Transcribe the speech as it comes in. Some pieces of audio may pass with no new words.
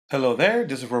Hello there,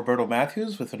 this is Roberto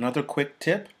Matthews with another quick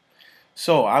tip.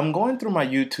 So I'm going through my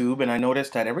YouTube and I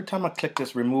noticed that every time I click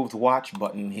this remove watch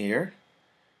button here,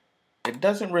 it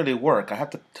doesn't really work. I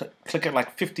have to click it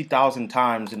like 50,000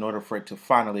 times in order for it to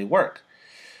finally work.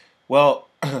 Well,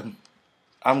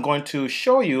 I'm going to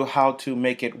show you how to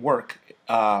make it work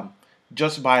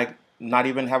just by not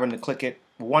even having to click it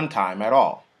one time at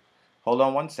all. Hold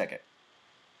on one second.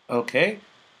 Okay,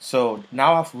 so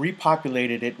now I've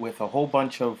repopulated it with a whole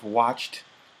bunch of watched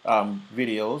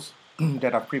videos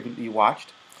that I've previously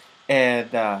watched. And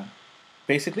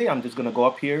basically, I'm just going to go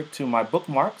up here to my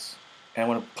bookmarks and I'm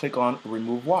going to click on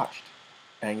Remove Watched.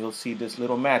 And you'll see this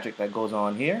little magic that goes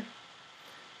on here.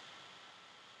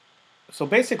 So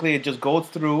basically, it just goes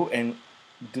through and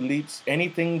deletes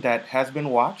anything that has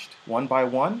been watched one by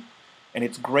one. And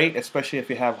it's great, especially if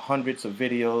you have hundreds of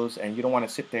videos and you don't want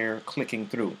to sit there clicking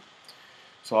through.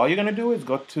 So all you're going to do is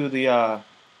go to the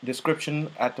description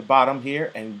at the bottom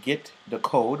here and get the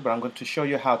code. But I'm going to show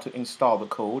you how to install the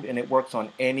code, and it works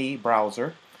on any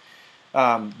browser.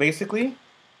 Basically,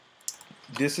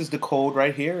 this is the code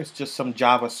right here. It's just some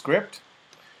JavaScript.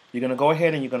 You're going to go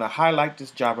ahead and you're going to highlight this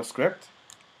JavaScript.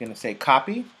 You're going to say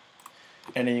copy.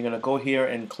 And then you're going to go here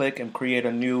and click and create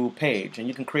a new page. And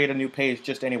you can create a new page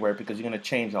just anywhere because you're going to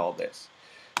change all this.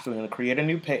 So we're going to create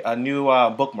a new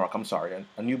bookmark. I'm sorry,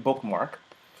 a new bookmark.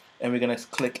 And we're going to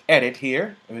click edit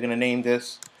here. And we're going to name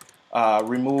this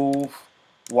remove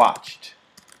watched.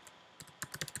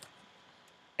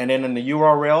 And then in the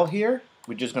URL here,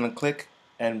 we're just going to click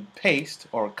and paste,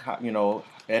 or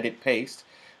edit paste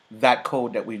that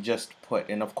code that we just put.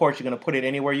 And of course, you're going to put it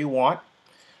anywhere you want.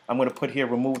 I'm going to put here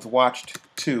removed watched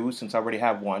 2 since I already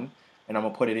have one, and I'm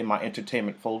going to put it in my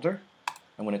entertainment folder.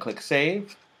 I'm going to click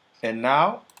save, and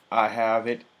now I have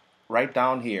it right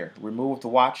down here, removed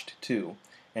watched 2,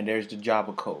 and there's the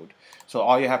Java code. So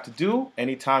all you have to do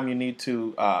anytime you need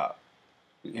to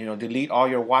delete all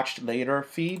your watched later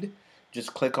feed,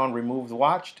 just click on removed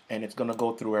watched and it's going to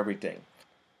go through everything.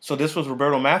 So this was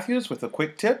Roberto Matthews with a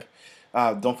quick tip.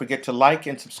 Don't forget to like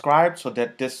and subscribe so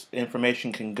that this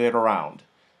information can get around.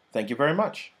 Thank you very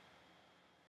much.